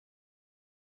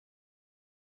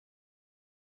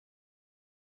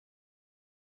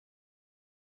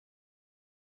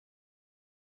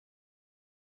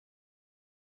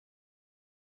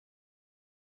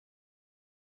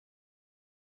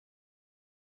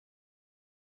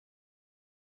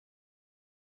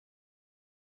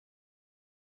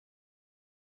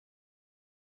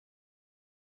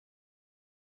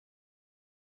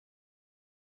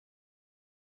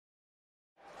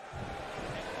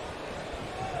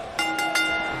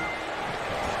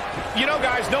You know,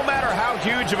 guys, no matter how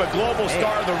huge of a global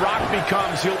star The Rock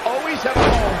becomes, he'll always have a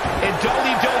home in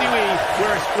WWE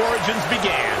where his origins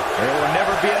began. There will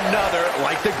never be another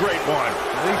like the Great One.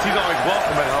 At least he's always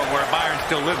welcome at home where Byron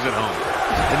still lives at home.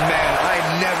 And man, I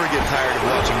never get tired of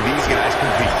watching these guys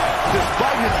compete.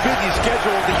 Despite his busy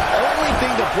schedule, the only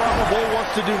thing the Brahma Bull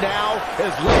wants to do now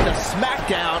is land a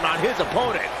smackdown on his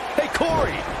opponent. Hey,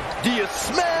 Corey, do you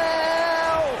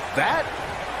smell that?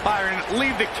 Byron,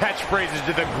 leave the catchphrases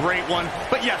to the Great One.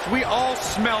 But yes, we all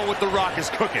smell what The Rock is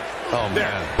cooking. Oh, man.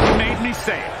 There, he made me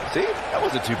say it. See? That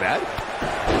wasn't too bad.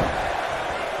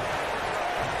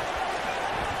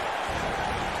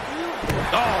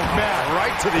 Oh, man,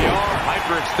 right to the arm.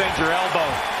 Hyperextend your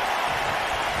elbow.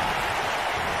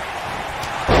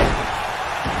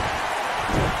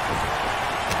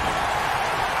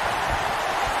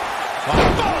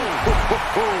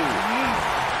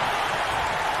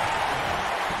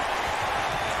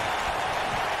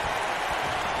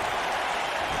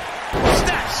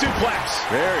 Suplex.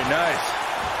 Very nice.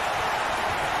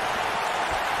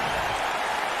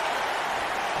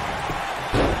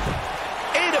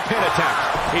 And a pin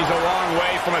attempt. He's a long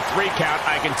way from a 3 count,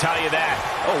 I can tell you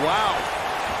that. Oh, wow.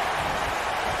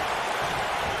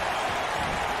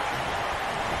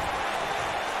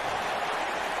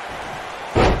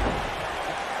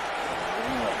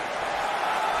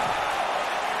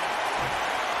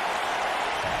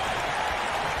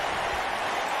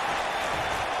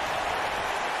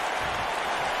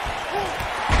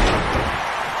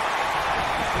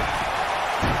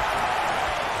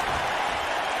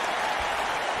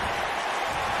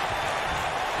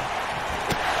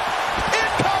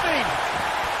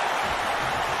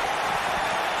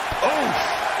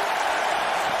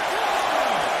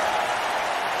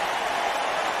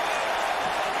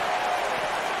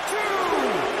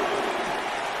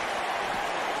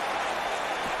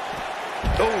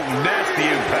 Oh, nasty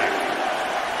impact.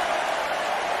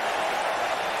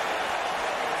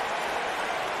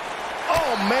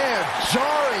 Oh, man,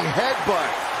 jarring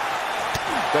headbutt.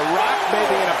 The Rock may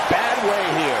be in a bad way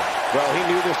here. Well, he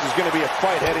knew this was going to be a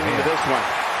fight heading into this one.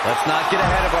 Let's not get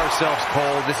ahead of ourselves,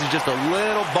 Cole. This is just a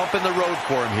little bump in the road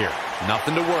for him here.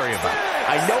 Nothing to worry about.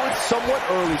 I know it's somewhat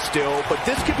early still, but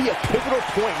this could be a pivotal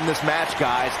point in this match,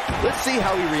 guys. Let's see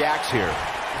how he reacts here.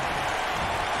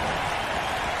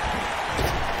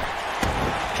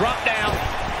 Drop down.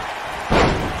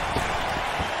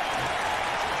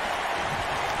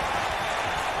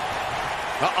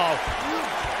 Uh-oh.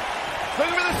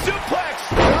 Looking for the suplex.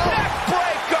 Neck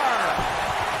breaker.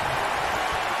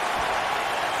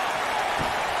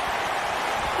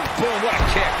 Boom, what a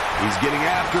kick. He's getting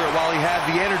after it while he has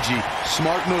the energy.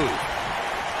 Smart move.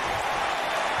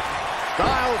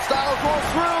 Styles going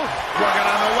through. Working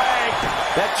on the leg.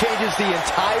 That changes the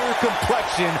entire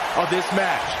complexion of this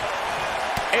match.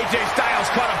 AJ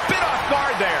Styles caught a bit off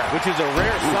guard there. Which is a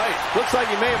rare sight. Looks like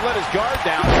he may have let his guard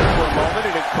down there for a moment,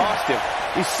 and it cost him.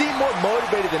 He seemed more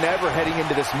motivated than ever heading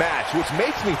into this match, which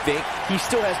makes me think he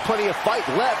still has plenty of fight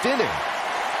left in him.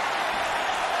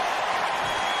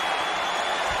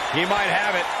 He might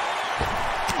have it.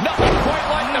 Nothing quite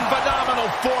like the phenomenal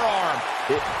forearm.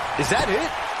 Is that it?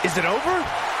 Is it over?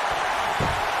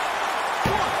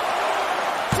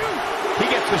 He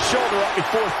gets the shoulder up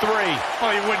before 3.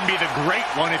 Well, he wouldn't be the Great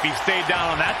One if he stayed down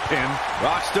on that pin.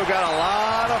 Rock's still got a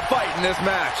lot of fight in this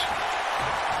match.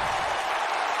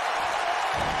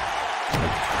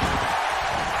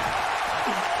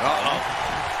 Uh-oh.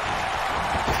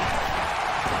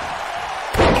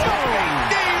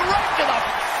 Knee right to the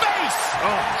face.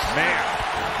 Oh, man.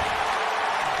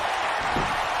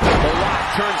 The Rock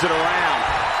turns it around.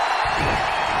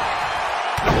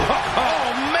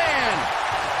 Oh, man.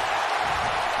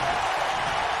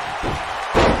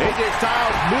 AJ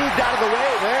Styles moved out of the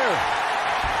way there.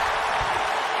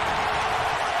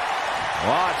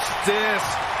 Watch this.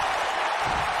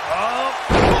 Oh,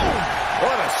 boom.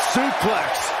 What a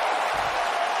suplex.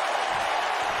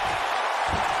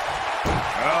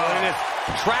 Oh, and it's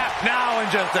trapped now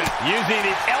and just Using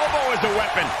his elbow as a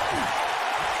weapon.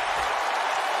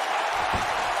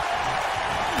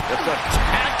 Just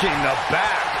attacking the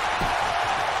back.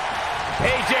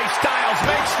 AJ Styles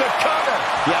makes the cover.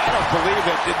 Yeah, I don't believe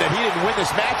that he didn't win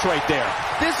this match right there.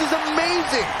 This is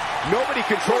amazing. Nobody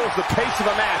controls the pace of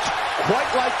a match quite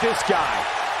like this guy.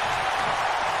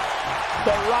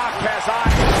 The Rock has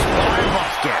eyes.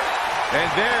 Spinebuster. And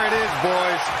there it is,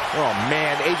 boys. Oh,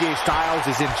 man, AJ Styles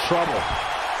is in trouble.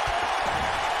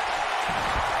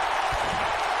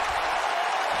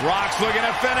 Rock's looking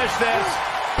to finish this.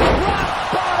 Rock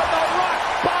bottom, the Rock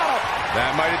bottom.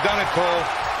 That might have done it, Cole.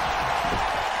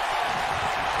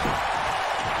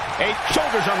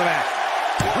 Shoulders on the mat.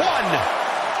 1,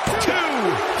 2,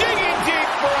 digging deep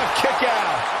for a kick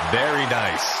out. Very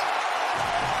nice.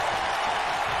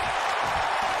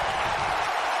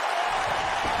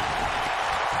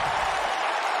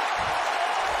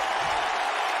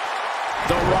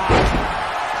 The Rock.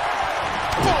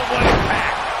 Oh, what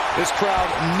impact. This crowd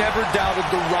never doubted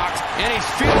The Rock, And he's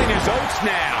feeling his oats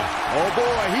now. Oh,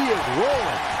 boy, he is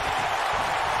rolling.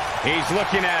 He's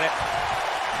looking at it.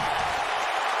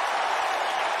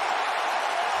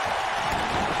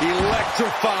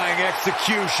 Electrifying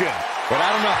execution. But I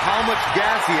don't know how much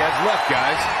gas he has left,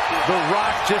 guys. The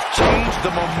Rock just changed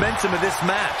the momentum of this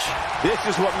match. This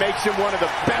is what makes him one of the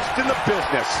best in the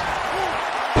business.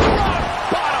 Rock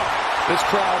bottom. This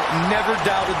crowd never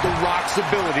doubted The Rock's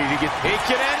ability to get... He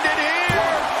can end it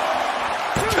here.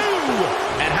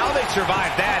 2. And how they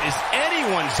survived that is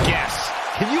anyone's guess.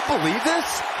 Can you believe this?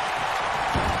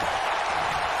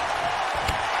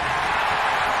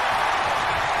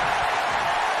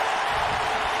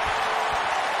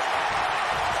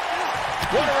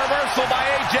 What a reversal by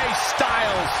AJ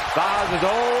Styles. Styles is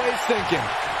always thinking.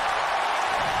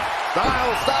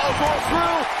 Styles rolls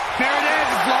through. There it is,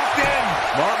 it's locked in.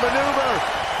 Smart maneuver.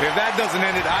 If that doesn't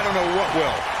end it, I don't know what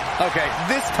will. Okay,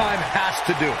 this time has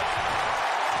to do it.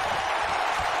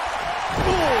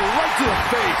 Ooh, right to the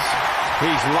face.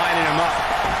 He's lining him up.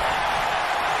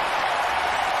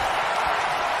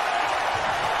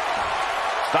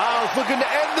 Styles looking to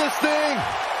end this thing.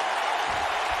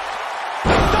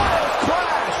 Styles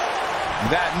crash.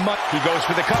 That much. He goes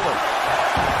for the cover.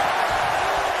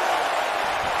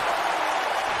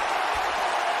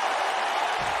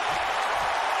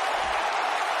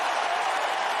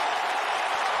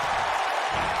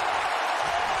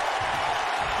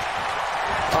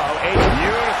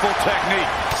 Beautiful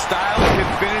technique. Styles can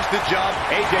finish the job.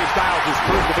 AJ Styles is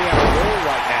proved to be on a roll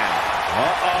right now.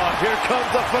 Here comes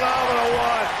the phenomenal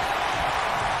one.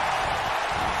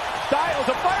 Styles,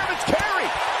 a fireman's carry.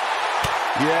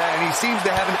 Yeah, and he seems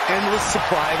to have an endless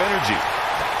supply of energy.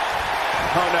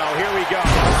 Oh, no, here we go.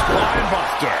 Spine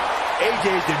buster.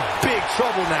 AJ's in big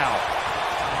trouble now.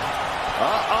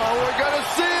 We're going to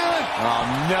see it. Oh,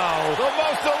 no. The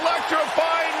most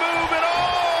electrifying move in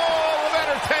all of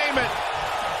entertainment.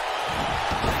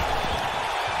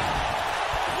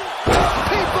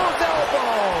 People's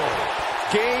elbow.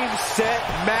 Game, set,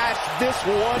 match, this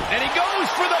one. And he goes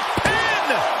for the pin.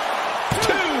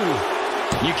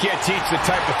 2. You can't teach the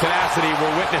type of tenacity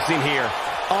we're witnessing here.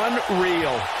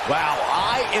 Unreal. Wow,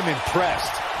 I am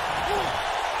impressed.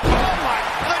 Oh, my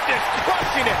goodness,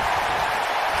 crushing it.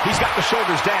 He's got the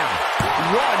shoulders down.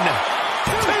 1,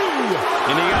 2.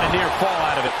 And he got a near fall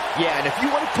out of it. Yeah, and if you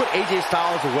want to put AJ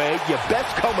Styles away, you best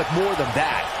come with more than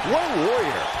that. What a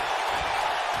warrior.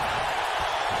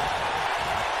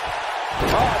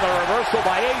 Oh, the reversal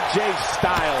by AJ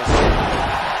Styles.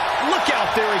 Look out,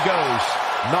 there he goes.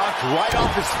 Knocked right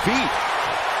off his feet.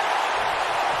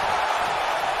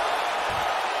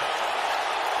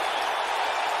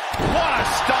 What a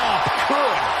stomp.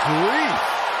 Good grief.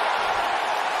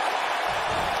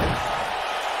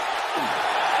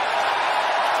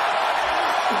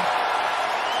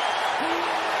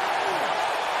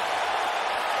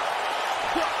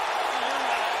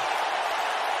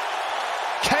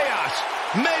 Chaos,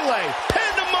 melee,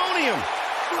 pandemonium.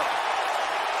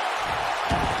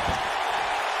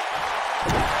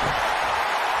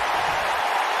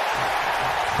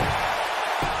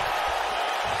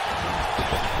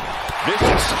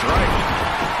 Vicious strike.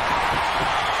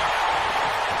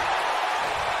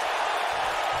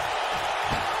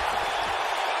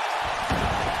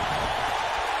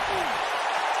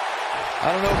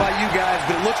 I don't know about you guys,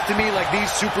 but it looks to me like these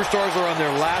superstars are on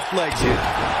their last legs here.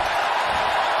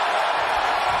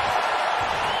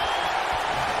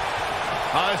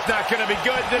 Oh, it's not going to be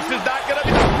good. This is not going to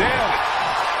be... Nailed it.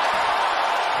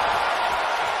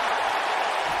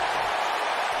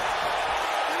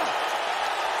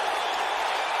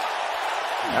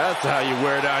 That's how you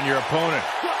wear down your opponent.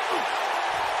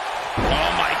 Oh,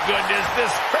 my goodness,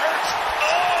 this hurts.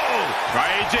 Oh! All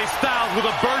right, AJ Styles with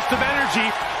a burst of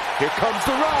energy. Here comes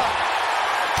The Rock.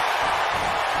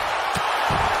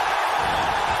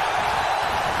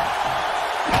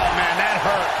 Oh, man, that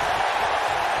hurt.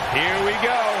 Here we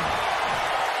go.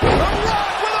 The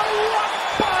Rock with a rock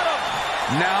bottom.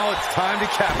 Now it's time to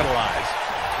capitalize.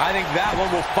 I think that one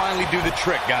will finally do the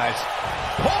trick, guys.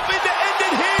 Hoping to end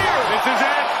it here. This is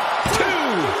it. 2,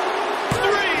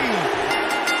 3.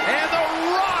 And The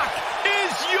Rock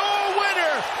is your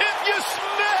winner. If you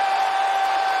smell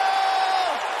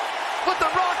But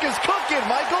The Rock is cooking,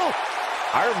 Michael.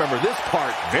 I remember this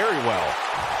part very well.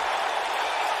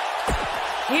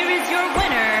 Here is your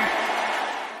winner,